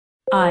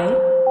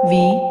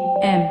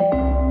IVM.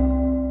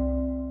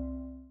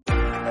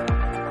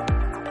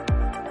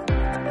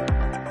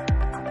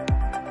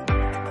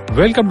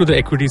 Welcome to the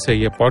Equity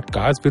Sahiye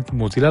podcast with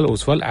Motilal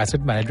Oswal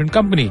Asset Management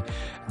Company.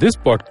 This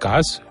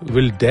podcast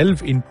will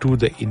delve into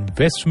the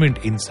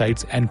investment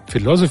insights and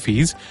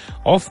philosophies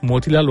of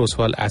Motilal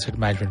Oswal Asset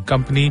Management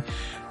Company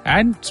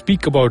and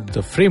speak about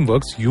the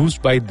frameworks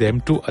used by them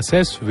to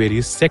assess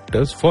various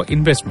sectors for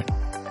investment.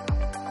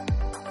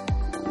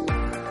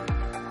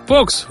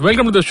 Folks,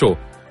 welcome to the show.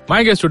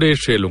 My guest today is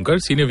Shrey Lunkar,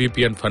 Senior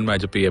VP and Fund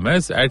Manager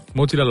PMS at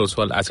Motilal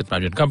Oswal Asset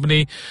Management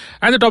Company.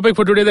 And the topic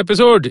for today's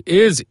episode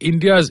is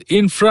India's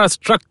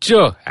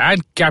infrastructure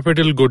and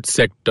capital goods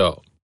sector.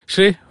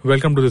 Shrey,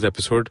 welcome to this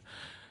episode.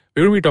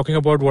 We're going to be talking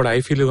about what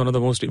I feel is one of the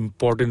most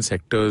important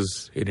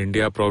sectors in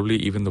India, probably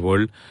even the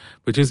world,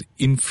 which is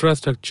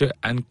infrastructure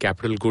and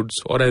capital goods,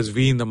 or as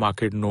we in the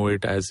market know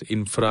it as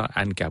infra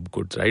and cap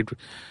goods, right?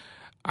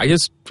 I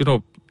just,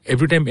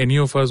 every time any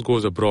of us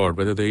goes abroad,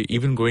 whether they're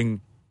even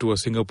going to a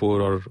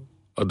Singapore or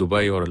a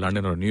Dubai or a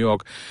London or New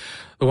York,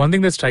 the one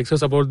thing that strikes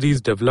us about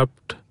these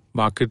developed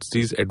markets,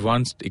 these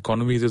advanced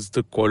economies, is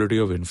the quality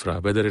of infra,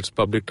 whether it's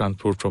public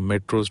transport from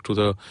metros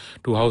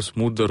to how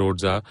smooth the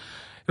roads are.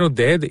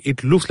 There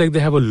it looks like they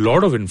have a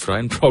lot of infra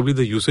and probably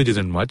the usage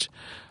isn't much.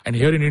 And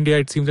here in India,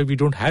 it seems like we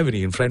don't have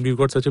any infra and we've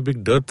got such a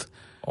big dearth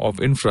of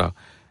infra.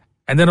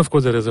 And then, of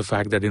course, there is the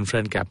fact that infra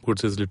and cap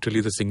goods is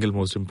literally the single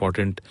most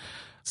important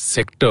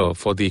sector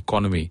for the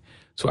economy.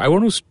 So I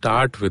want to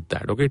start with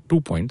that. Okay,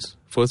 2 points.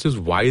 First is,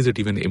 why is it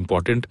even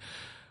important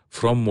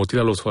from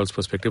Motilal Oswal's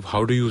perspective?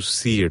 How do you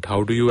see it?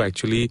 How do you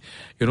actually,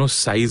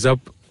 size up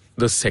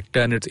the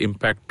sector and its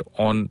impact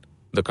on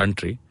the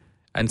country?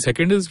 And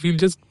second is, we'll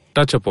just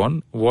touch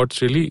upon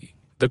what's really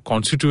the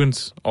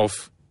constituents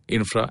of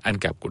infra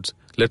and cap goods.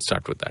 Let's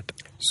start with that.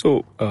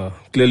 So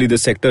clearly the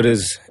sector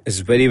is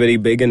very, very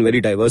big and very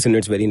diverse in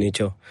its very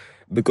nature,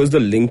 because the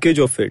linkage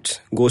of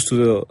it goes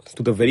to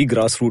the very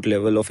grassroots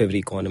level of every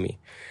economy.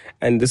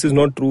 And this is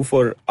not true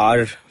for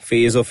our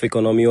phase of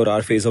economy or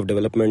our phase of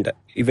development.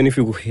 Even if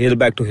you hail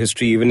back to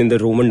history, even in the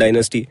Roman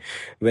dynasty,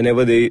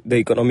 whenever the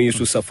economy used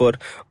to suffer,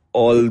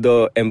 all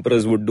the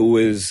emperors would do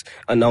is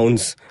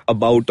announce a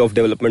bout of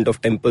development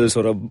of temples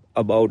or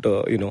about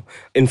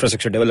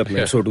infrastructure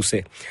development, so to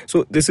say.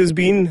 So this has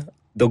been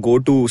the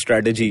go-to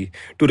strategy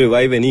to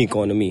revive any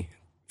economy.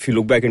 If you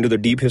look back into the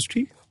deep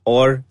history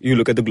or you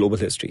look at the global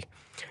history,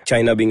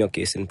 China being a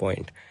case in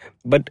point.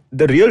 But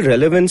the real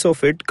relevance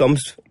of it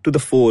comes to the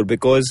fore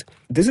because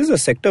this is a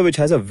sector which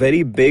has a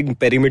very big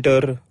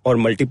perimeter or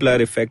multiplier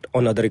effect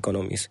on other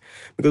economies.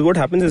 Because what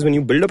happens is when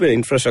you build up an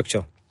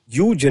infrastructure,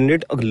 you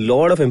generate a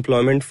lot of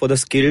employment for the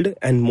skilled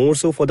and more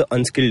so for the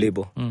unskilled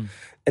labor.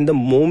 And the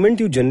moment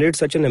you generate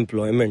such an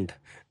employment,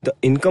 the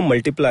income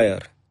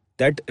multiplier,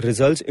 that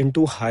results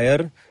into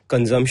higher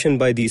consumption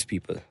by these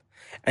people.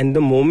 And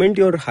the moment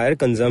your higher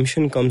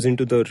consumption comes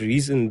into the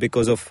reason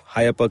because of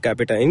higher per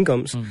capita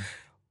incomes,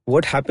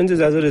 what happens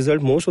is, as a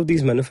result, most of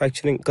these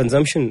manufacturing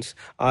consumptions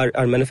are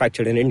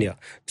manufactured in India.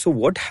 So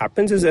what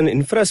happens is an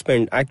infra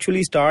spend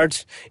actually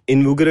starts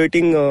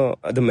invigorating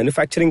the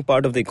manufacturing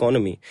part of the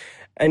economy.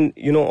 And,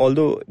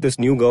 although this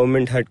new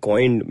government had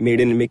coined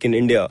Make in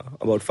India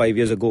about 5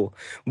 years ago,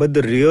 but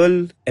the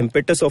real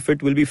impetus of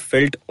it will be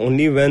felt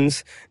only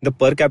once the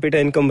per capita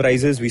income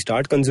rises, we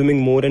start consuming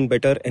more and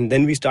better, and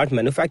then we start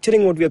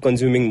manufacturing what we are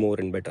consuming more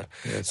and better.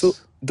 Yes. So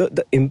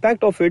the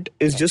impact of it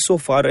is just so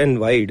far and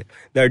wide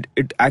that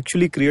it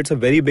actually creates a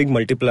very big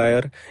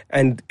multiplier,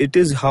 and it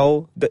is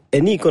how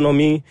any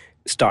economy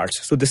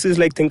starts. So this is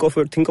like, think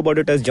about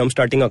it as jump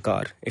starting a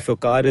car. If your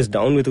car is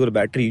down with your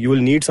battery, you will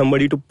need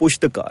somebody to push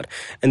the car,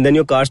 and then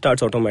your car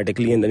starts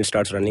automatically and then it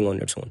starts running on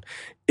its own.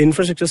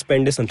 Infrastructure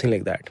spend is something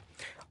like that.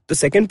 The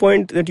second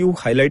point that you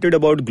highlighted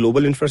about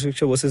global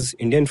infrastructure versus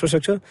India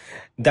infrastructure,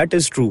 that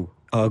is true.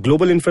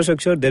 Global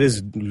infrastructure, there is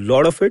a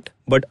lot of it,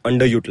 but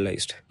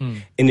underutilized.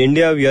 In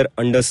India, we are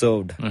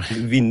underserved.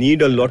 We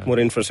need a lot more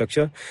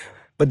infrastructure,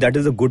 but that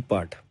is the good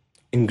part.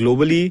 In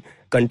globally,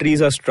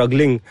 countries are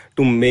struggling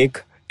to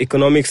make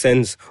economic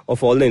sense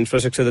of all the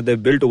infrastructure that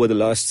they've built over the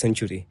last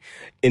century.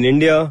 In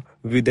India,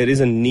 there is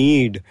a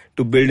need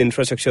to build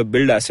infrastructure,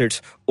 build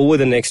assets over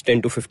the next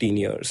 10 to 15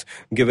 years,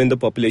 given the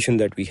population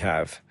that we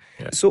have.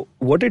 Yeah. So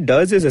what it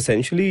does is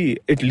essentially,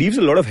 it leaves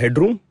a lot of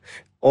headroom.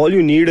 All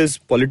you need is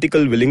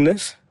political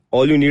willingness.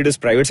 All you need is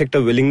private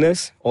sector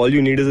willingness. All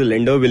you need is a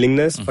lender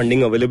willingness,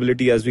 funding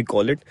availability as we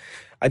call it.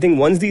 I think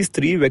once these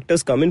three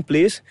vectors come in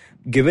place,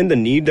 given the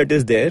need that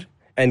is there,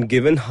 and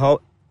given how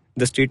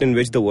the state in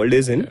which the world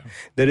is in,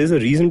 there is a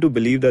reason to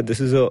believe that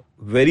this is a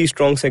very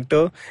strong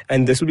sector,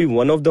 and this will be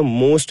one of the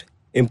most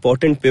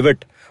important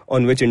pivot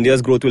on which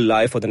India's growth will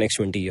lie for the next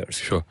 20 years.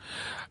 Sure.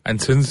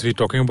 And since we're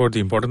talking about the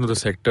importance of the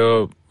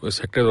sector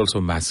is also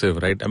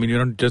massive, right? I mean,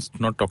 you're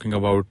not talking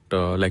about,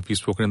 like we've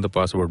spoken in the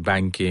past about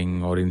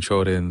banking or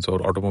insurance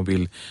or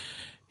automobile.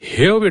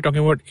 Here we're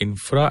talking about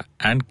infra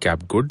and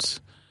cap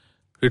goods.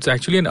 It's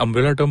actually an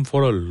umbrella term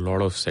for a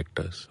lot of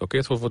sectors.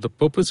 Okay, so for the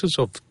purposes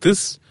of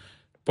this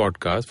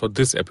podcast, for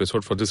this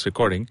episode, for this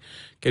recording,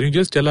 can you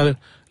just tell our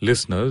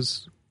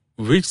listeners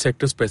which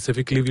sector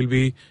specifically we'll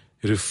be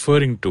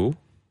referring to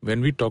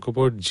when we talk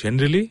about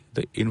generally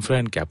the infra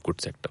and cap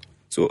goods sector?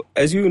 So,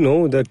 as you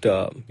know that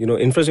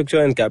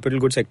infrastructure and capital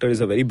goods sector is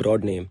a very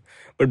broad name.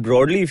 But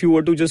broadly, if you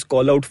were to just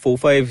call out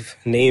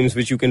 4-5 names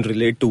which you can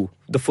relate to,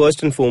 the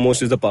first and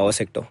foremost is the power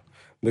sector,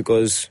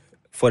 because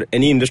for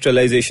any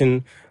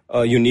industrialization,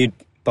 you need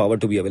power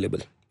to be available.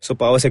 So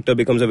power sector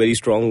becomes a very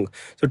strong.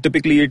 So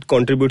typically it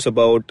contributes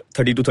about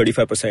 30 to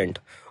 35%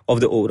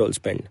 of the overall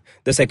spend.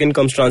 The second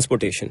comes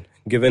transportation.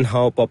 Given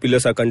how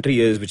populous our country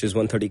is, which is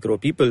 130 crore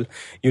people,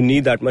 you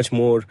need that much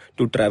more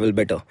to travel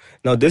better.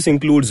 Now this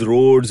includes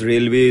roads,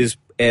 railways,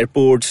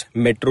 airports,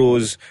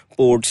 metros,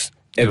 ports,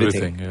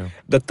 everything. Yeah.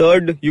 The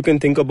third you can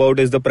think about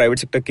is the private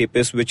sector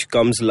CapEx, which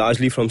comes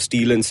largely from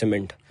steel and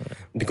cement,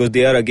 because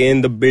they are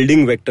again the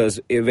building vectors.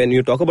 When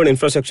you talk about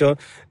infrastructure,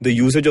 the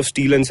usage of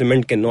steel and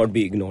cement cannot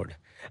be ignored.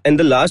 And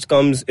the last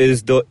comes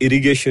is the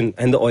irrigation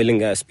and the oil and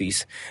gas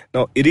piece.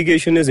 Now,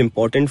 irrigation is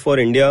important for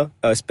India.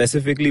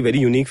 Specifically, very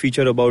unique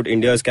feature about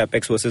India's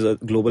capex versus a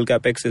global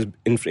capex is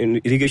in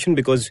irrigation,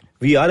 because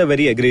we are a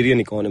very agrarian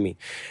economy.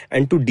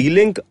 And to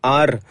delink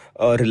our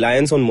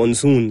reliance on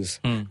monsoons,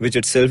 which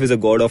itself is a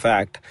god of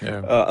act,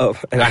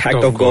 an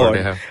act of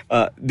God,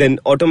 then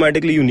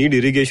automatically you need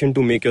irrigation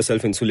to make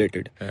yourself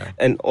insulated. Yeah.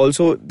 And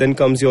also then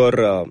comes your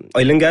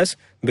oil and gas.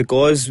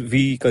 Because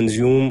we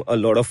consume a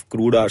lot of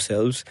crude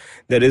ourselves,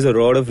 there is a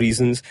lot of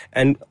reasons,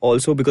 and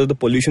also because of the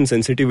pollution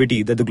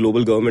sensitivity that the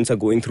global governments are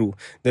going through,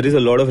 there is a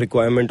lot of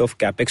requirement of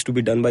capex to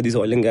be done by these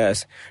oil and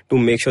gas to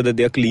make sure that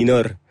they are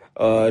cleaner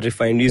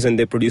refineries and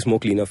they produce more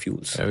cleaner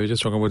fuels. Yeah, we're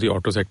just talking about the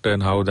auto sector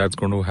and how that's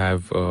going to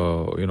have,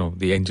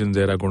 the engines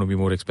there are going to be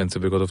more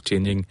expensive because of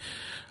changing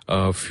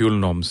fuel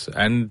norms.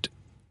 And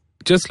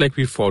just like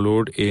we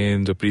followed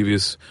in the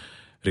previous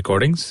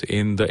recordings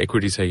in the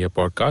Equity Sahiya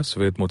podcast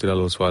with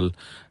Motilal Oswal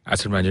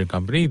Asset Management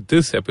Company,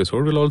 this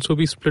episode will also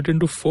be split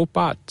into 4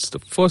 parts. The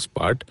first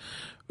part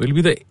will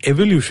be the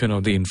evolution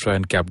of the infra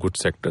and cap goods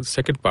sector. The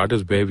second part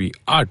is where we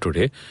are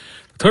today.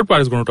 The third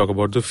part is going to talk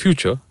about the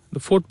future. The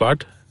fourth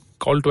part,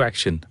 call to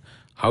action.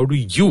 How do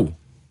you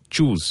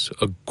choose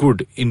a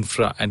good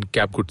infra and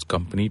cap goods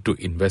company to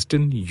invest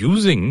in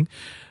using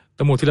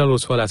the Motilal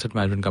Oswal Asset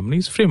Management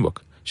Company's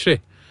framework?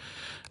 Shrey,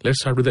 let's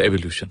start with the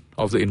evolution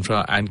of the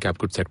infra and cap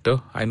goods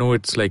sector. I know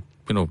it's like,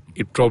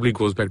 it probably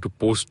goes back to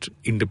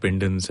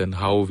post-independence and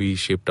how we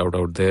shaped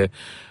out there.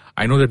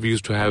 I know that we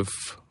used to have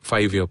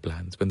 5-year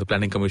plans. When the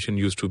Planning Commission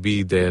used to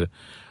be there,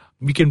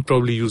 we can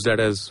probably use that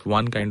as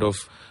one kind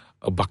of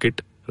a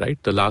bucket,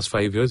 right? The last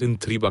 5 years in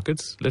 3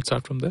 buckets. Let's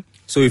start from there.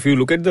 So if you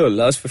look at the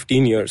last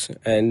 15 years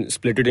and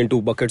split it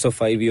into buckets of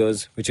 5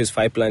 years, which is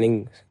 5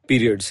 planning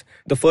periods,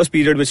 the first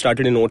period which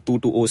started in 02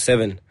 to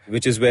 07,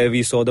 which is where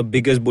we saw the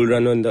biggest bull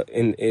run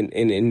in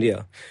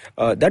India,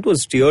 that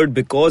was steered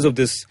because of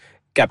this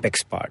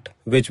capex part,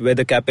 where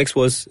the capex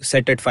was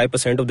set at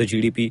 5% of the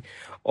GDP,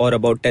 or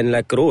about 10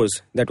 lakh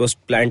crores that was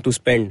planned to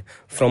spend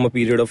from a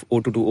period of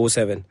 02 to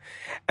 07.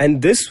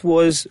 And this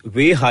was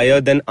way higher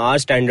than our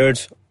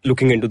standards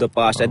looking into the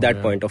past at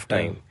that point of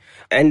time.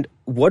 Yeah. And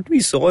what we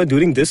saw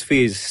during this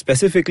phase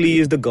specifically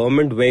is the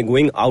government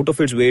going out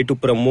of its way to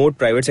promote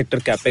private sector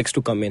capex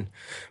to come in.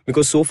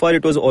 Because so far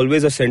it was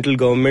always a central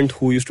government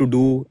who used to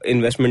do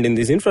investment in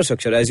this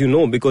infrastructure, as you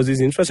know, because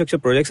these infrastructure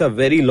projects are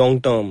very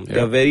long term. Yeah. They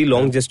are very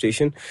long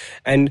gestation,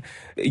 and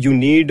you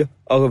need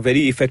a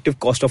very effective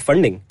cost of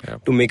funding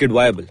to make it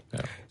viable.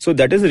 Yeah. So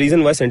that is the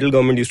reason why central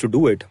government used to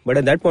do it. But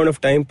at that point of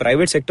time,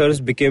 private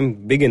sectors became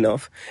big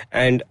enough,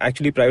 and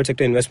actually private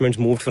sector investments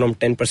moved from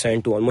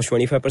 10% to almost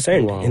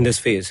 25% in this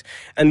phase.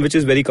 And which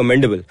is very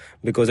commendable,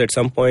 because at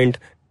some point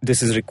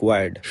this is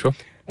required. Sure.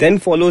 Then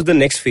follows the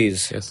next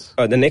phase. Yes.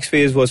 The next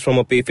phase was from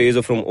a pay phase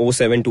of from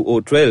 07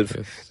 to 012.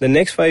 Yes. The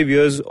next 5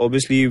 years,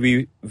 obviously,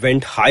 we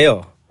went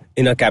higher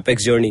in our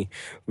capex journey.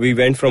 We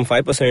went from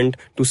 5%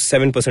 to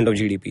 7% of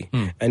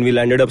GDP. And we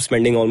landed up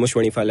spending almost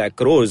 25 lakh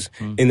crores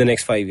in the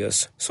next 5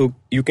 years. So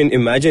you can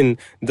imagine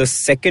the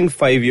second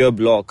 5-year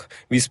block,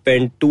 we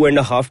spent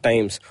 2.5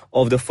 times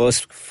of the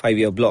first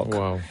 5-year block.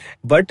 Wow.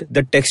 But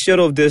the texture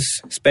of this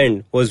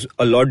spend was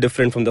a lot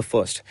different from the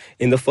first.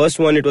 In the first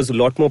one, it was a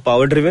lot more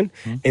power driven.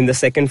 In the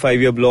second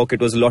 5-year block, it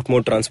was a lot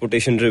more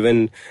transportation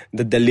driven.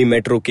 The Delhi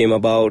metro came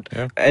about,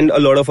 and a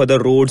lot of other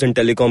roads and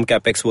telecom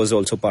capex was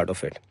also part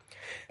of it.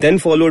 Then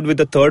followed with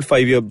the third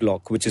 5-year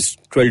block, which is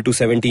 12 to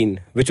 17,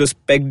 which was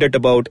pegged at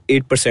about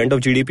 8% of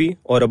GDP,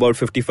 or about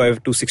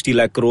 55 to 60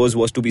 lakh crores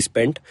was to be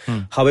spent.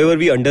 However,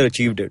 we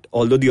underachieved it,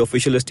 although the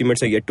official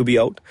estimates are yet to be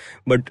out.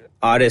 But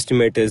our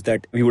estimate is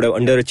that we would have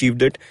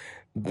underachieved it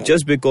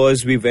just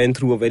because we went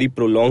through a very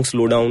prolonged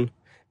slowdown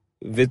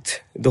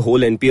with the whole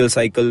NPL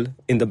cycle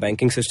in the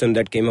banking system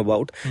that came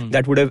about.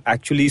 That would have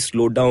actually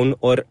slowed down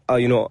or,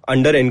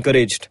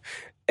 under-encouraged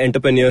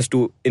entrepreneurs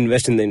to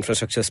invest in the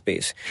infrastructure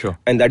space. Sure.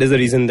 And that is the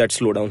reason that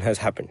slowdown has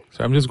happened.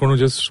 So I'm just going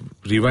to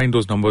rewind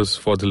those numbers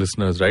for the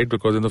listeners, right?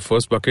 Because in the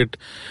first bucket,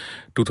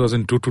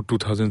 2002 to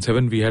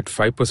 2007, we had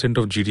 5%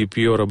 of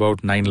GDP, or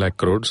about 9 lakh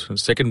crores. In the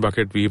second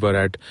bucket, we were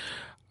at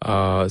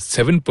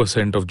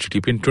 7% of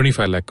GDP in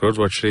 25 lakh crores.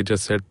 What Shrey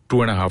just said,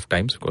 2.5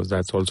 times, because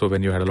that's also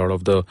when you had a lot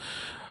of the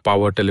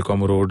power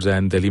telecom roads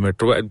and Delhi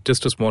Metro.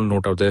 Just a small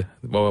note out there.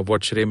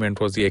 What Shrey meant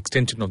was the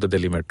extension of the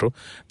Delhi Metro.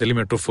 Delhi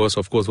Metro first,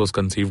 of course, was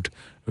conceived,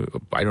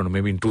 I don't know,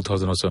 maybe in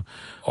 2000 or so,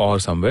 or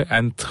somewhere.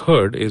 And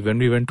third is when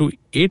we went to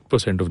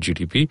 8% of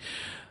GDP.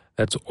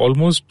 That's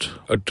almost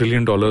 $1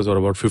 trillion or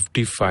about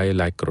 55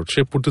 lakh crores.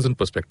 Shrey, put this in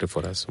perspective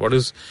for us. What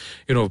is,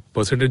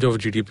 percentage of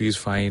GDP is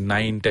fine,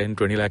 9, 10,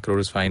 20 lakh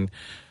crores is fine.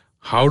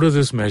 How does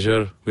this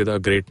measure with our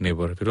great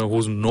neighbor,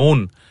 who's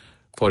known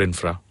for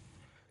infra?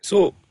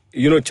 So,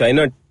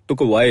 China took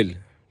a while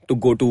to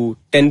go to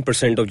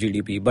 10% of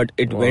GDP, but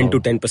it went to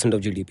 10% of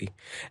GDP.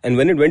 And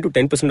when it went to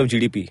 10% of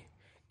GDP,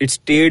 it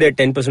stayed at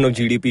 10% of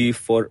GDP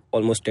for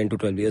almost 10 to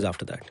 12 years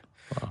after that.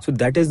 Wow. So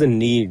that is the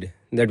need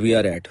that we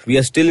are at. We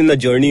are still in the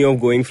journey of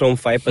going from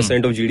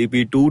 5% of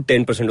GDP to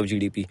 10% of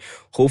GDP.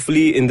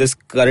 Hopefully in this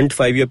current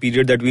 5-year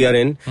period that we are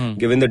in,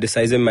 given the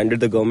decisive mandate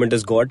the government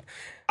has got,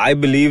 I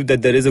believe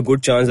that there is a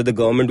good chance that the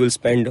government will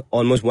spend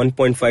almost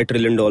 $1.5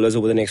 trillion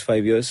over the next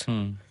 5 years.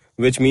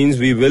 Which means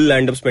we will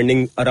end up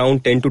spending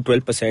around 10 to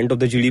 12% of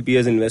the GDP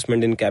as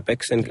investment in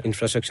capex and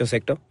infrastructure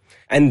sector.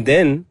 And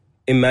then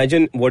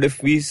imagine what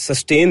if we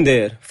sustain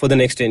there for the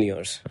next 10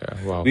 years.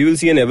 Yeah, wow. We will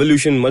see an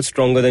evolution much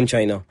stronger than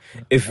China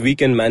if we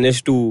can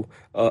manage to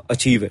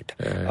achieve it.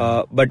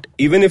 But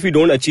even if we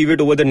don't achieve it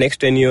over the next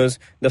 10 years,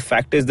 the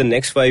fact is the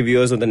next 5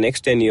 years or the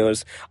next 10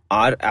 years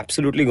are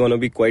absolutely going to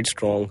be quite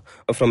strong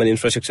from an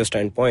infrastructure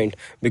standpoint,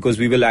 because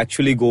we will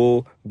actually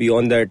go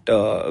beyond that,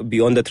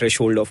 beyond the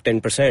threshold of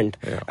 10%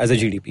 as a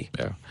GDP.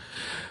 Yeah.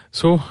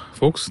 So,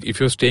 folks,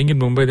 if you're staying in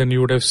Mumbai, then you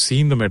would have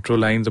seen the metro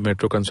lines, the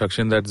metro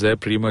construction that's there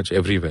pretty much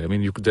everywhere. I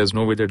mean, there's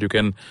no way that you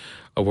can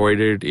avoid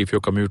it if you're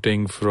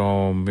commuting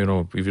from,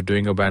 if you're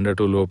doing a Bandra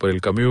to Lower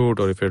Parel commute,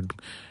 or if you're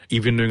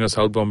even doing a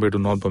South Bombay to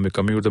North Bombay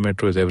commute, the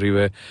metro is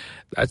everywhere.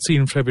 That's the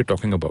infra we're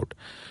talking about.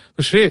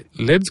 So, Shrey,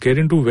 let's get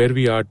into where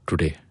we are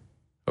today.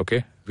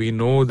 Okay? We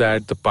know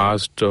that the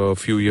past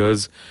few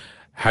years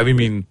having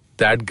been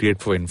that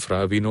great for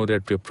infra. We know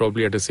that we're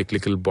probably at a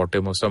cyclical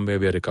bottom or somewhere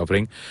we are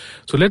recovering.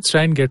 So let's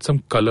try and get some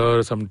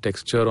color, some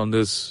texture on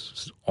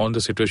this, on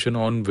the situation,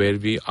 on where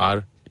we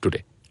are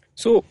today.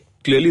 So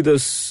clearly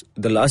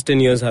the last 10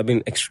 years have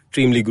been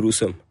extremely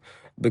gruesome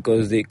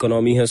because the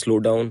economy has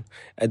slowed down.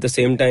 At the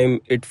same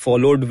time, it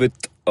followed with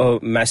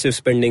massive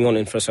spending on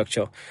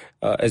infrastructure,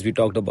 as we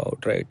talked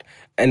about, right?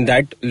 And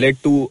that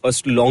led to a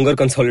longer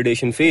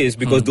consolidation phase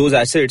because those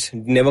assets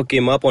never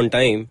came up on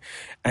time,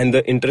 and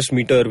the interest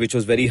meter, which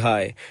was very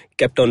high,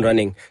 kept on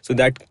running. So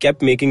that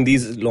kept making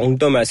these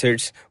long-term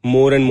assets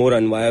more and more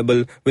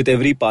unviable with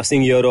every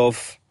passing year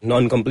of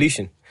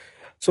non-completion.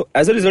 So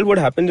as a result, what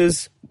happened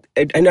is,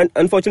 and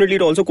unfortunately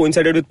it also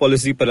coincided with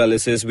policy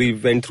paralysis. We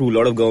went through a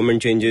lot of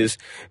government changes.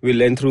 We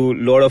went through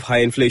a lot of high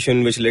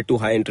inflation, which led to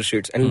high interest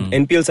rates. And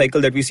NPL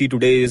cycle that we see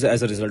today is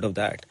as a result of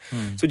that.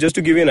 So just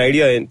to give you an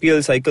idea,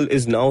 NPL cycle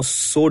is now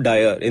so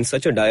dire, in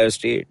such a dire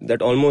state,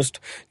 that almost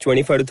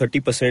 25 to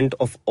 30%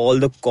 of all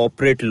the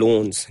corporate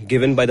loans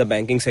given by the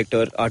banking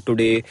sector are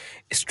today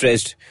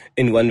stressed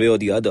in one way or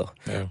the other.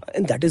 Yeah.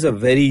 And that is a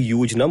very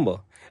huge number.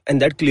 And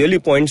that clearly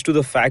points to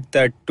the fact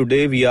that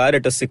today we are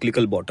at a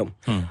cyclical bottom.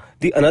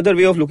 The another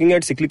way of looking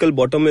at cyclical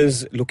bottom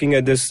is looking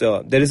at this.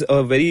 There's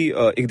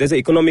an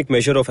economic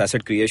measure of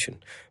asset creation,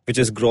 which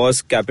is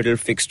gross capital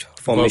fixed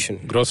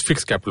formation. Gross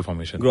fixed capital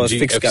formation. Gross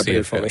fixed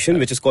capital formation,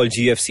 which is called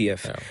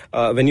GFCF.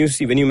 Yeah. When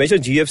you measure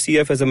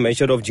GFCF as a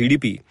measure of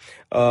GDP,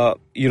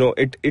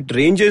 it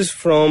ranges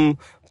from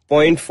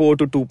 0.4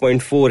 to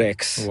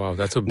 2.4x. Wow,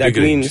 that's a big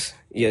range.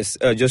 Yes,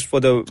 just for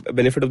the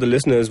benefit of the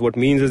listeners, what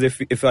means is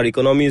if our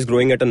economy is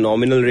growing at a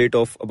nominal rate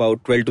of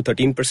about 12 to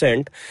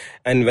 13%,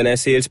 and when I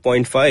say it's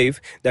 0.5,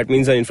 that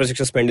means our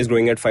infrastructure spend is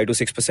growing at 5 to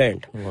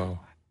 6%. Wow.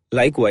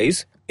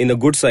 Likewise, in a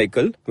good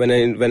cycle, when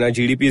our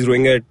GDP is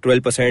growing at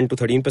 12% to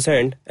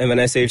 13%, and when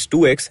I say it's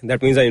 2x,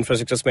 that means our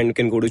infrastructure spend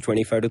can go to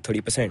 25 to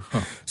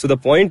 30%. So the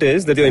point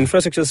is that your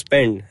infrastructure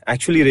spend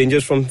actually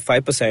ranges from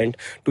 5%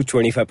 to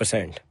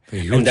 25%.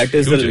 And that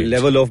is the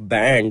level of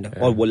band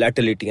or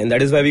volatility. And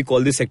that is why we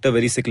call this sector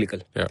very cyclical.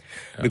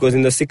 Because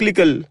in the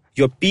cyclical,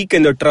 your peak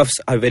and the troughs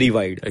are very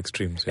wide.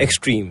 Extremes.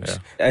 Yeah.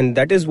 And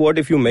that is what,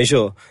 if you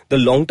measure, the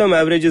long-term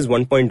average is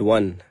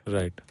 1.1.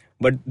 Right.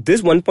 But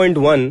this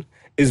 1.1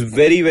 is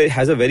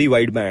has a very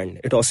wide band.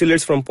 It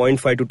oscillates from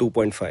 0.5 to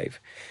 2.5.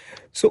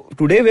 So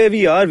today where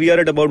we are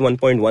at about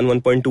 1.1,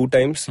 1.2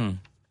 times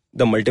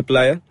the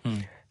multiplier.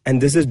 And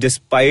this is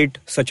despite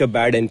such a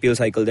bad NPL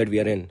cycle that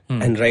we are in.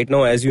 And right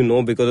now, as you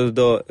know, because of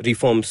the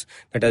reforms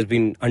that has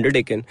been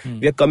undertaken,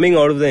 we are coming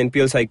out of the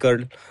NPL cycle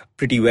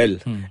pretty well.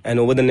 And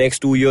over the next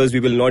 2 years, we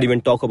will not even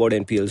talk about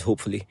NPLs,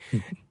 hopefully.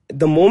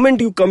 The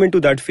moment you come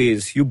into that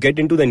phase, you get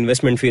into the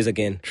investment phase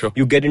again. Sure.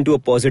 You get into a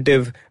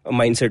positive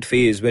mindset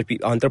phase where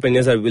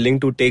entrepreneurs are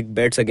willing to take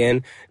bets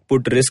again,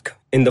 put risk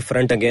in the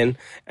front again,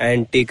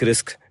 and take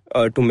risk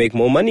to make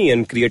more money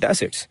and create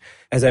assets.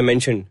 as I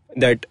mentioned,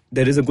 that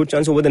there is a good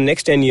chance over the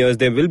next 10 years,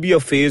 there will be a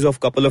phase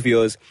of couple of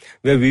years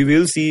where we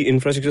will see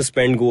infrastructure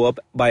spend go up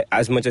by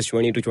as much as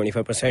 20 to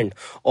 25%.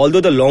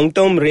 Although the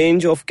long-term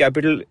range of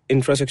capital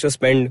infrastructure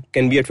spend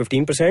can be at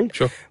 15%,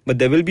 sure. But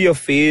there will be a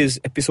phase,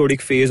 episodic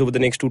phase over the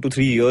next 2 to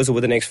 3 years, over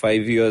the next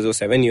 5 years or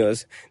 7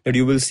 years, that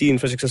you will see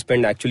infrastructure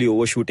spend actually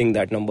overshooting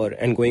that number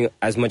and going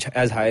as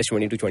high as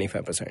 20 to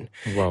 25%.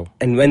 Wow.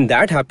 And when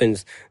that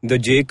happens, the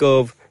J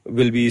curve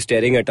will be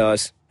staring at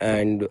us,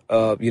 and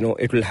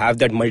it will have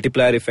that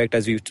multiplier effect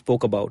as we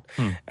spoke about,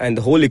 and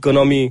the whole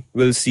economy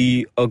will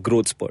see a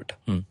growth spurt.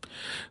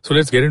 So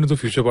let's get into the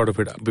future part of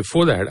it.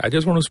 Before that, I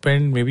just want to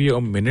spend maybe a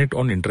minute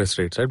on interest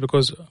rates, right?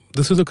 Because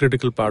this is a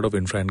critical part of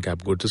infra and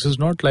cap goods. This is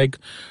not like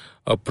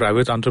a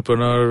private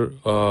entrepreneur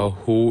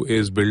who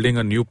is building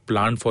a new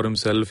plant for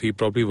himself. He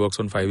probably works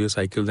on 5-year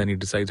cycles, then he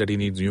decides that he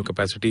needs new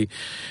capacity.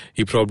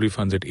 He probably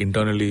funds it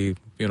internally,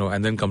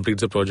 and then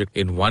completes the project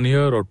in 1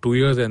 year or 2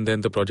 years, and then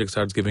the project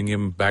starts giving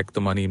him back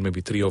the money in maybe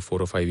 3 or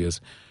 4 or 5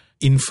 years.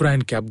 Infra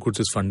and cap goods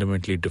is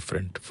fundamentally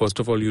different. First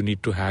of all, you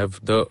need to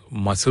have the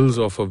muscles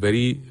of a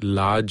very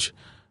large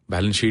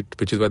balance sheet,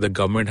 which is why the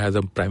government has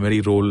a primary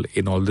role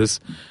in all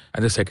this.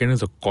 And the second is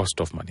the cost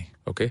of money.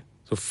 Okay.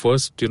 So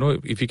first,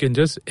 if you can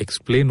just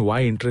explain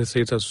why interest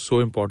rates are so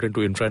important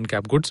to infra and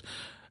cap goods,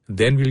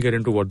 then we'll get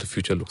into what the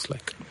future looks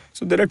like.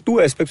 So there are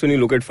two aspects when you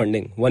look at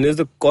funding. One is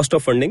the cost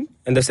of funding,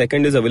 and the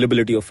second is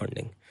availability of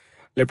funding.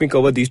 Let me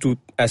cover these two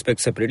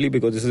aspects separately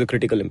because this is a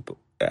critical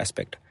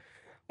aspect.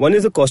 One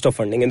is the cost of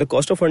funding. And the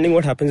cost of funding,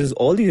 what happens is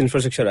all these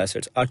infrastructure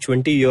assets are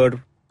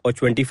 20-year or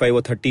 25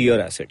 or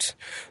 30-year assets.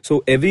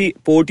 So every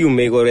port you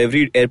make, or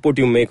every airport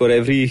you make, or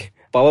every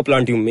power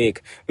plant you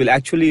make will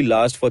actually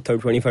last for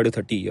 25 to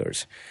 30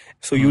 years.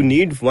 So you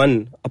need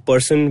a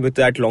person with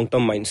that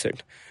long-term mindset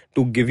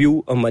to give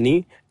you a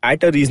money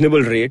at a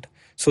reasonable rate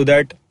so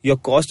that your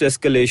cost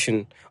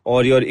escalation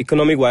or your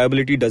economic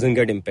viability doesn't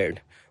get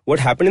impaired. What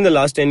happened in the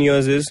last 10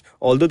 years is,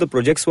 although the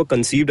projects were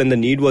conceived and the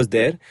need was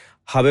there,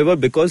 however,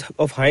 because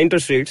of high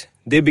interest rates,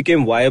 they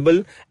became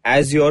viable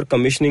as your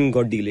commissioning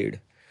got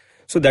delayed.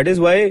 So that is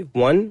why,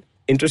 one,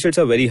 interest rates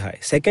are very high.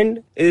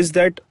 Second is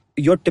that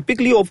you're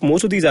typically of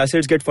most of these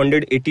assets get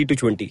funded 80 to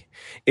 20.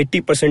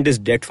 80% is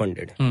debt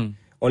funded.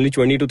 Only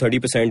 20 to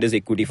 30% is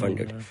equity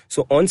funded.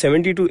 So on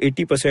 70 to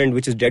 80%,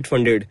 which is debt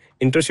funded,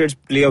 interest rates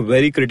play a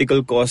very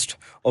critical cost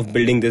of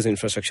building these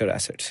infrastructure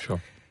assets.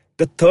 Sure.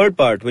 The third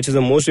part, which is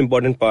the most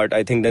important part,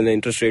 I think, than the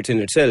interest rates in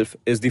itself,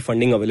 is the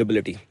funding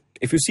availability.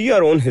 If you see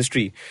our own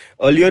history,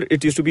 earlier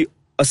it used to be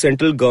a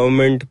central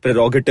government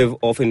prerogative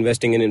of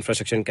investing in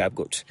infrastructure and cap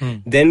goods.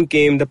 Then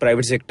came the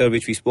private sector,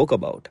 which we spoke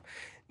about.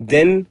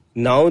 Then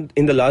now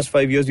in the last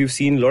 5 years, we've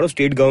seen a lot of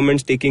state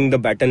governments taking the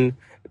baton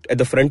at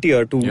the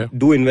frontier to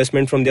do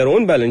investment from their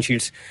own balance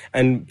sheets,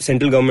 and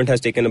central government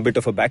has taken a bit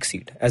of a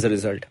backseat as a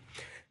result.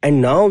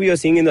 And now we are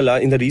seeing in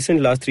the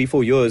recent last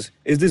 3-4 years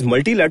is these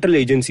multilateral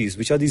agencies,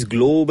 which are these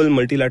global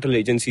multilateral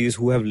agencies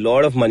who have a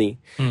lot of money.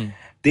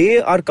 They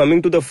are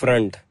coming to the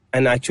front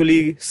and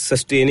actually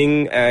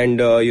sustaining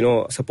and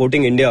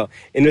supporting India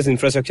in its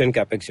infrastructure and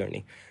capex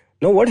journey.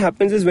 Now what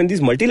happens is when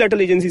these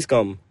multilateral agencies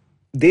come,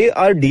 they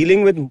are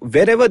dealing with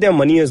wherever their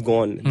money has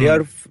gone. They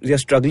are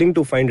struggling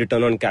to find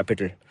return on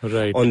capital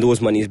on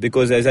those monies,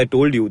 because as I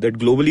told you that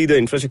globally the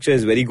infrastructure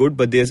is very good,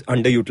 but they are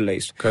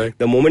underutilized. Correct.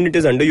 The moment it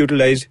is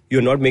underutilized,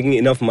 you're not making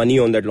enough money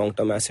on that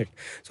long-term asset.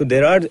 So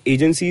there are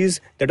agencies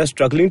that are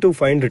struggling to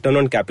find return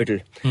on capital.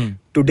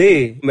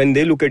 Today, when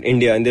they look at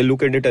India and they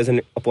look at it as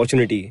an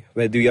opportunity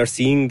where we are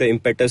seeing the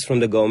impetus from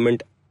the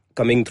government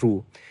coming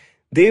through,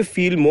 they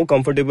feel more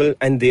comfortable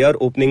and they are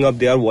opening up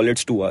their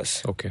wallets to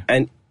us. Okay.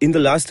 And in the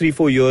last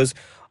 3-4 years,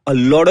 a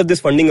lot of this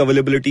funding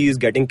availability is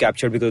getting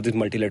captured because of these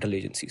multilateral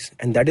agencies.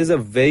 And that is a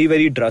very,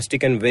 very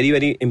drastic and very,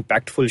 very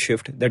impactful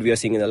shift that we are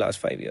seeing in the last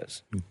 5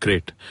 years.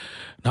 Great.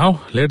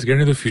 Now, let's get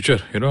into the future.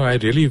 I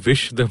really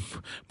wish the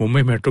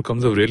Mumbai Metro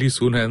comes up really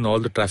soon and all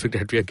the traffic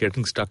that we are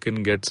getting stuck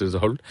in gets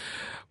resolved.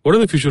 What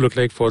does the future look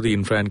like for the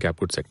infra and cap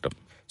goods sector?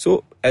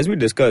 So, as we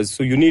discussed,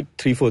 you need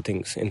 3-4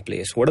 things in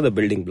place. What are the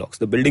building blocks?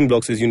 The building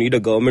blocks is you need a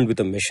government with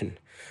a mission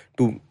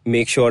to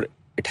make sure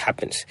it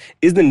happens.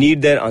 Is the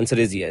need there? Answer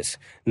is yes.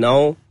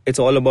 Now, it's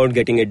all about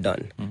getting it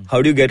done.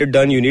 How do you get it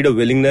done? You need a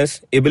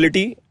willingness,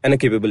 ability, and a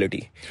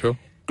capability. Sure.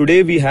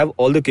 Today, we have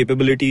all the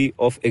capability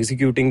of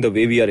executing the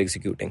way we are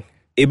executing.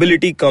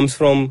 Ability comes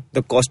from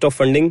the cost of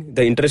funding,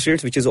 the interest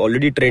rates, which is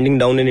already trending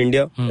down in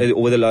India.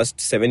 Over the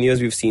last 7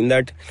 years, we've seen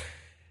that.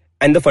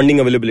 And the funding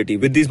availability.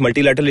 With these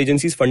multilateral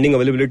agencies, funding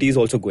availability is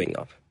also going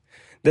up.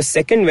 The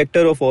second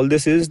vector of all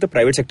this is the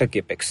private sector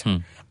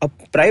capex. A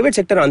private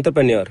sector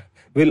entrepreneur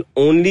will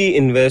only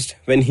invest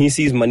when he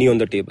sees money on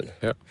the table.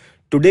 Yeah.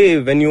 Today,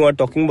 when you are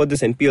talking about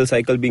this NPL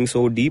cycle being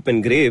so deep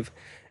and grave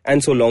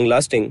and so long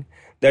lasting,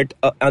 that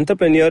an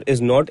entrepreneur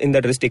is not in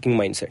that risk-taking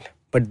mindset.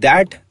 But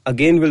that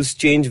again will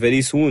change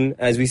very soon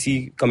as we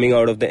see coming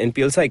out of the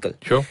NPL cycle.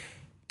 Sure.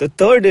 The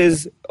third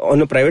is,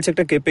 on a private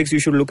sector capex, you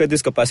should look at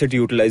this capacity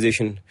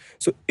utilization.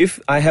 So if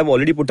I have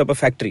already put up a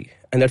factory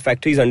and that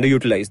factory is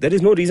underutilized, there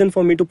is no reason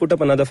for me to put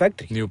up another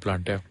factory. New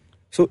plant, yeah.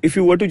 So if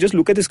you were to just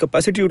look at this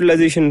capacity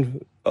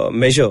utilization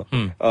measure,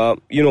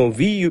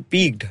 we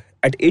peaked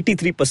at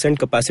 83%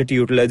 capacity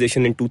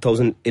utilization in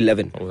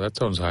 2011. Oh, that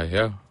sounds high,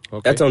 yeah.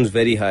 Okay. That sounds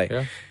very high.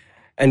 Yeah.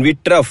 And we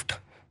troughed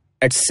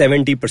at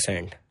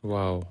 70%.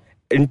 Wow.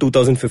 In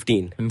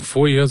 2015. In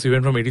 4 years, we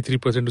went from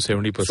 83% to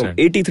 70%. From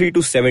 83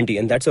 to 70,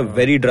 and that's a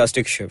very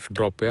drastic shift.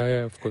 Drop,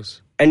 yeah, of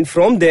course. And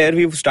from there,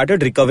 we've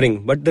started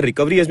recovering, but the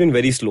recovery has been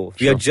very slow.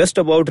 We are just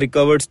about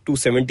recovered to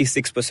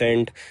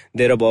 76%,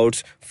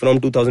 thereabouts,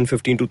 from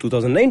 2015 to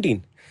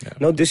 2019. Yeah.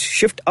 Now, this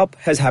shift up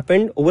has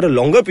happened over a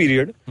longer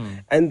period,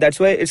 and that's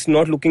why it's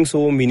not looking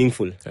so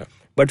meaningful. Yeah.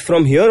 But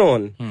from here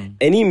on,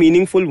 any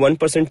meaningful 1%,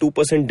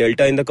 2%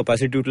 delta in the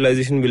capacity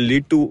utilization will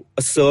lead to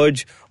a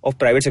surge of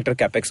private sector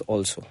capex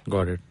also.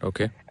 Got it.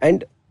 Okay.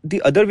 And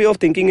the other way of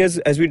thinking is,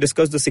 as we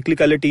discussed the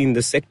cyclicality in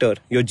this sector,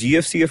 your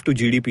GFCF to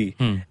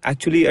GDP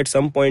actually at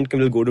some point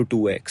will go to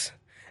 2x.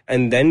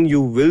 And then you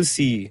will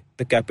see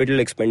the capital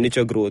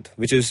expenditure growth,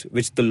 which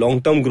the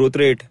long-term growth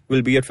rate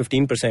will be at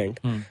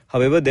 15%.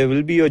 However, there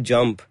will be a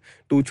jump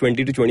to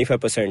 20 to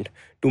 25%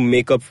 to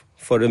make up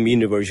for a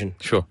mean reversion.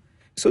 Sure.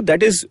 So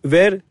that is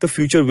where the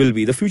future will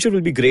be. The future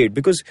will be great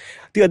because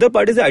the other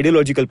part is the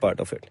ideological part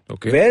of it.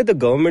 Okay. Where the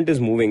government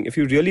is moving, if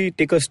you really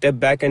take a step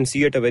back and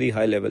see at a very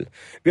high level,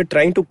 we are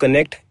trying to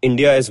connect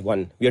India as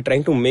one. We are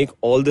trying to make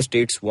all the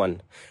states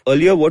one.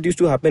 Earlier, what used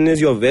to happen is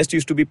your west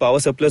used to be power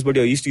surplus, but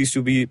your east used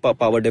to be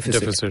power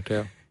deficit.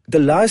 Yeah. The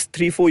last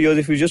 3-4 years,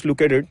 if you just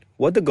look at it,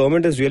 what the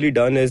government has really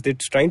done is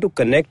it's trying to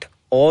connect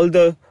all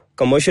the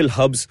commercial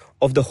hubs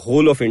of the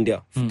whole of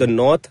India. The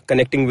north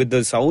connecting with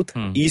the south,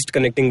 east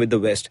connecting with the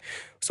west.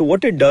 So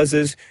what it does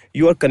is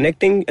you are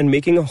connecting and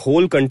making a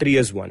whole country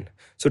as one.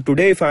 So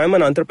today, if I am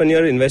an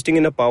entrepreneur investing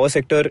in a power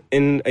sector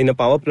in a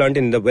power plant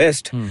in the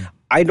west,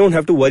 I don't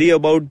have to worry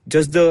about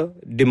just the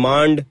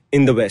demand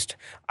in the west.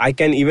 I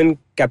can even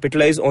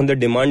capitalize on the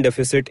demand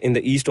deficit in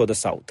the east or the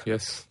south.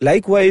 Yes.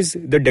 Likewise,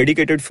 the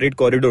dedicated freight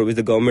corridor which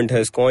the government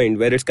has coined,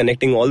 where it's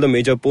connecting all the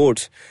major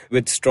ports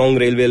with strong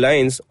railway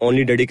lines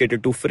only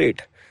dedicated to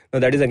freight. Now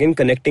that is again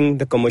connecting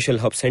the commercial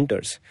hub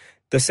centers.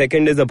 The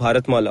second is the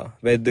Bharatmala,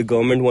 where the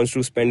government wants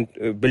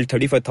to build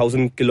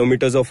 35,000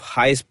 kilometers of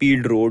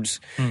high-speed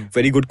roads,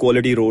 very good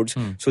quality roads,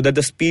 so that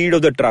the speed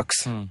of the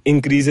trucks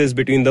increases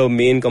between the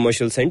main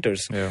commercial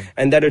centers. Yeah.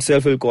 And that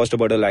itself will cost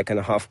about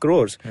 1.5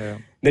 crores. Yeah.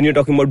 Then you're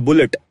talking about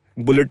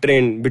bullet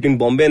train between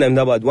Bombay and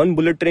Ahmedabad. One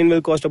bullet train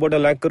will cost about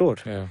 1 lakh crore.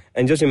 Yeah.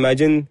 And just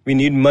imagine, we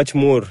need much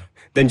more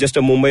than just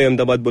a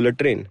Mumbai-Ahmedabad bullet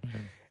train.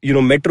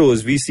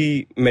 Metros, we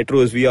see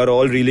metros, we are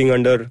all reeling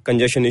under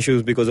congestion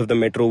issues because of the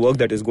metro work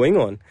that is going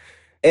on.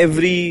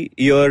 Every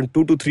year,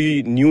 2 to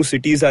 3 new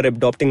cities are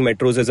adopting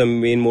metros as a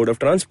main mode of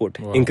transport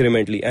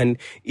incrementally. And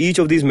each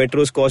of these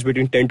metros cost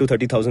between 10 to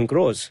 30,000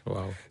 crores.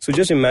 Wow. So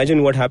just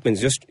imagine what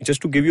happens.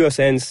 Just to give you a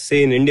sense,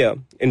 say in India,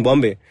 in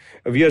Bombay,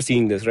 we are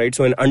seeing this, right?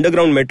 So an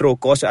underground metro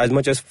costs as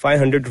much as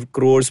 500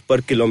 crores per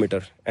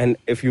kilometer. And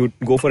if you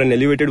go for an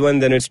elevated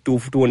one, then it's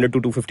 200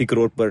 to 250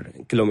 crore per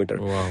kilometer.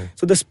 Wow.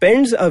 So the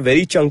spends are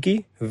very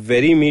chunky,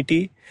 very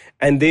meaty,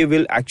 and they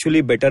will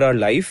actually better our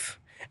life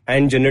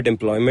and generate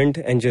employment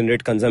and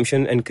generate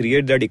consumption and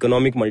create that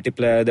economic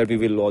multiplier that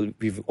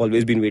we've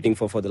always been waiting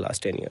for the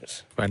last 10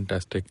 years.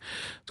 Fantastic.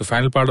 The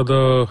final part of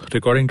the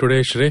recording today,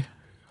 Shrey,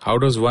 how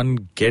does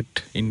one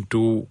get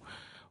into,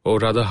 or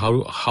rather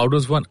how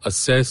does one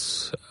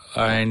assess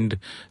and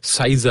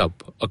size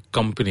up a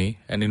company,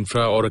 an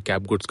infra or a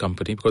cap goods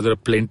company, because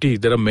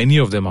there are many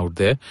of them out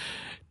there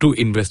to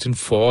invest in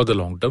for the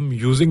long term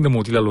using the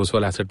Motilal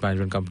Oswal Asset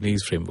Management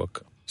Company's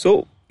framework?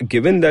 So,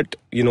 given that,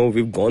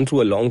 we've gone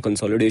through a long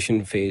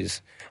consolidation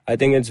phase, I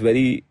think it's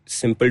very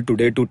simple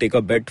today to take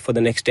a bet for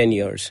the next 10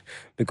 years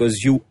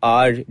because you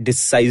are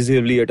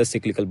decisively at a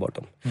cyclical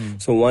bottom.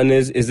 So one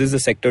is this a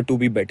sector to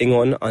be betting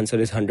on? Answer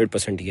is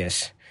 100%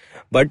 yes.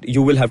 But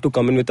you will have to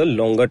come in with a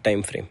longer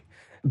time frame.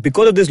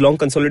 Because of this long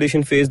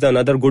consolidation phase, the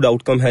another good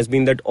outcome has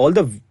been that all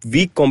the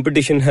weak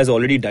competition has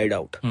already died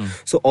out.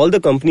 So all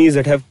the companies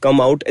that have come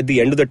out at the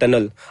end of the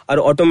tunnel are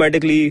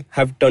automatically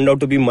have turned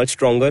out to be much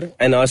stronger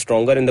and are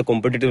stronger, and the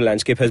competitive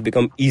landscape has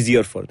become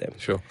easier for them.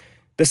 Sure.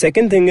 The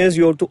second thing is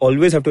you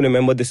always have to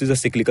remember this is a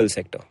cyclical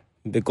sector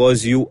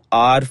because you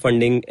are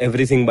funding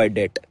everything by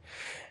debt.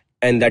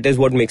 And that is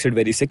what makes it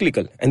very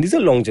cyclical. And these are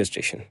long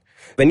gestation.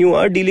 When you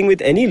are dealing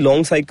with any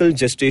long cycle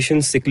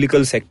gestation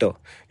cyclical sector,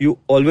 you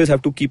always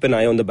have to keep an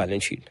eye on the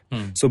balance sheet.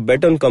 So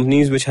bet on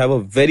companies which have a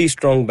very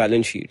strong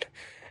balance sheet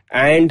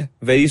and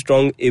very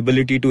strong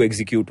ability to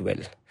execute well.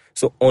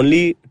 So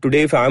only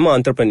today, if I'm an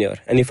entrepreneur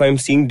and if I'm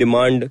seeing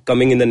demand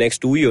coming in the next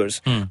 2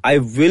 years, I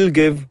will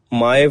give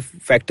my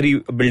factory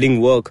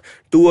building work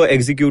to an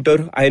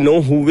executor I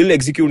know who will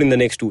execute in the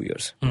next 2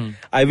 years.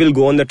 I will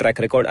go on the track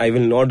record. I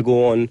will not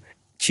go on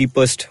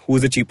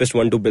who's the cheapest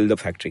one to build the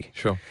factory.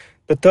 Sure.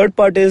 The third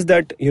part is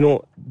that,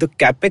 the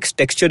capex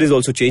texture is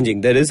also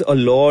changing. There is a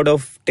lot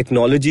of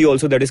technology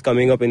also that is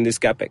coming up in this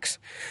capex.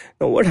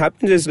 Now, what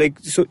happens is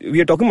so we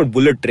are talking about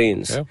bullet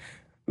trains,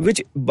 which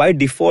by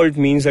default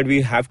means that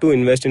we have to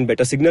invest in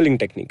better signaling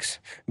techniques,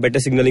 better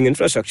signaling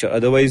infrastructure.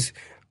 Otherwise,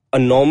 a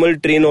normal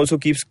train also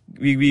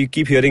we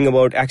keep hearing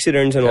about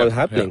accidents and all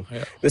happening.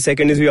 The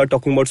second is we are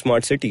talking about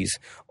smart cities.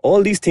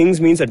 All these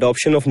things means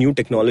adoption of new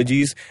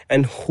technologies,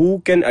 and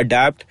who can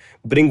adapt,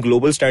 bring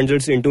global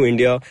standards into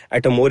India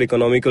at a more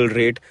economical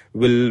rate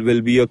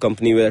will be a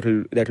company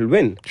that will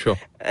win. Sure.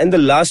 And the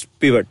last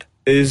pivot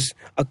is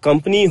a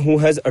company who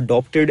has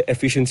adopted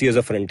efficiency as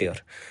a frontier.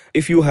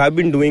 If you have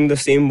been doing the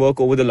same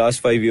work over the last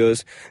 5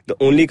 years, the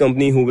only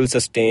company who will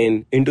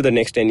sustain into the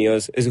next 10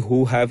 years is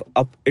who have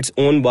up its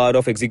own bar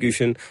of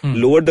execution,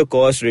 lowered the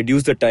cost,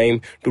 reduced the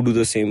time to do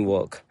the same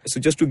work.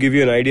 So just to give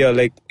you an idea,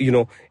 like,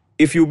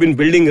 if you've been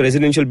building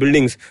residential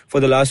buildings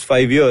for the last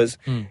 5 years,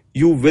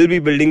 you will be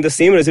building the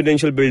same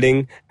residential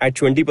building at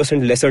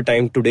 20% lesser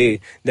time today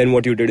than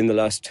what you did in the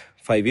last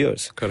 5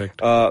 years.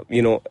 Correct.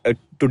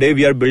 Today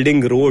we are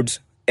building roads.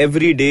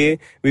 Every day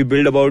we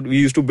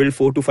used to build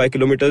 4 to 5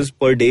 kilometers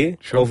per day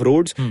of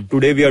roads.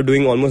 Today we are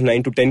doing almost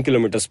 9 to 10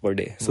 kilometers per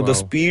day. So the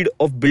speed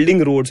of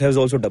building roads has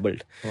also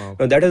doubled.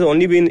 Now that has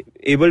only been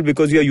able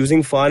because we are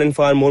using far and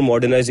far more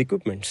modernized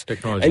equipments.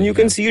 Technology, and you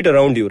can see it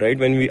around you, right?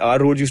 When our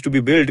roads used to be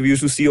built, we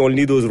used to see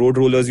only those road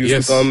rollers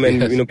used to come,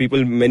 and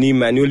people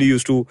manually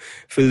used to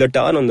fill the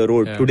tar on the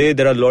road. Today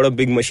there are a lot of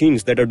big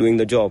machines that are doing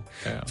the job.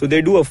 So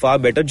they do a far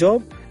better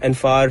job and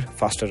far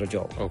faster a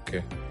job.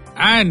 Okay.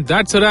 And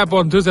that's a wrap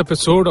on this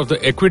episode of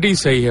the Equity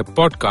Sahi Hai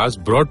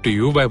podcast, brought to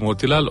you by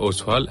Motilal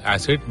Oswal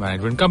Asset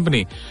Management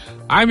Company.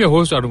 I'm your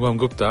host Anupam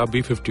Gupta,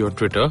 B50 on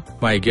Twitter.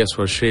 My guest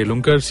was Shrey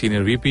Lunkar,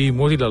 Senior VP,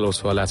 Motilal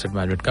Oswal Asset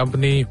Management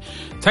Company.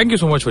 Thank you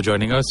so much for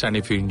joining us. And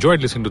if you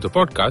enjoyed listening to the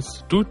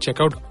podcast, do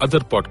check out other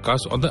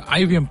podcasts on the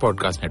IVM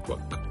Podcast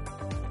Network.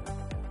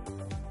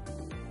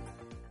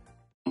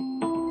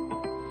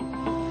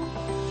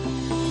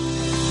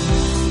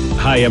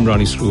 Hi, I'm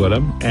Ronnie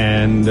Screwwaller,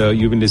 and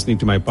you've been listening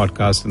to my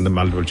podcast and the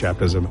multiple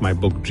chapters of my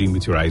book, Dream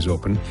With Your Eyes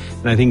Open.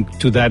 And I think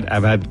to that,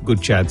 I've had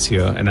good chats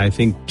here. And I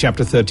think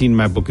chapter 13 in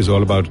my book is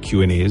all about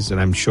Q&As, and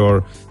I'm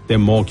sure there are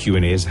more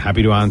Q&As.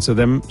 Happy to answer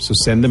them, so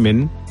send them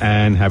in,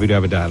 and happy to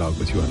have a dialogue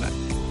with you on that.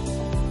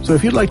 So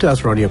if you'd like to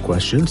ask Ronnie a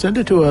question, send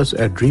it to us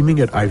at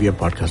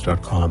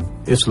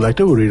dreaming@ivmpodcast.com. If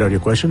selected, we'll read out your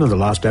question on the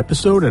last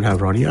episode and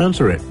have Ronnie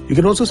answer it. You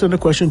can also send a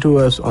question to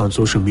us on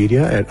social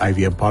media at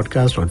IVM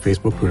Podcast on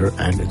Facebook, Twitter,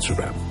 and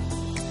Instagram.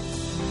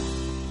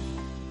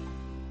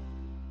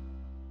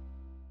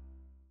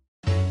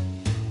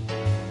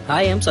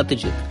 Hi, I'm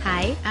Satyajit.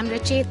 Hi, I'm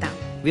Racheta.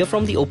 We are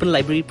from the Open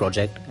Library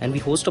Project and we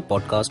host a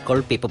podcast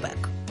called Paperback.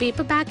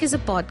 Paperback is a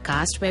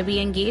podcast where we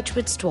engage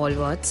with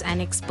stalwarts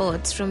and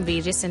experts from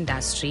various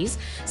industries,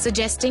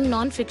 suggesting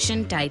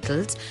non-fiction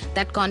titles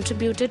that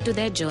contributed to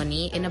their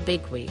journey in a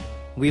big way.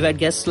 We've had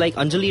guests like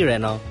Anjali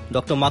Raina,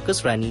 Dr.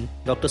 Marcus Rani,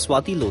 Dr.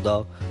 Swati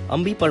Lodha,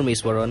 Ambi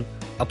Parmeswaran,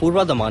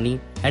 Apurva Damani,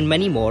 and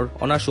many more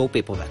on our show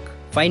Paperback.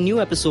 Find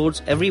new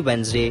episodes every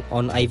Wednesday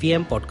on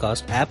IVM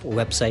Podcast app,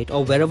 website,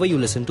 or wherever you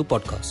listen to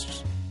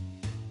podcasts.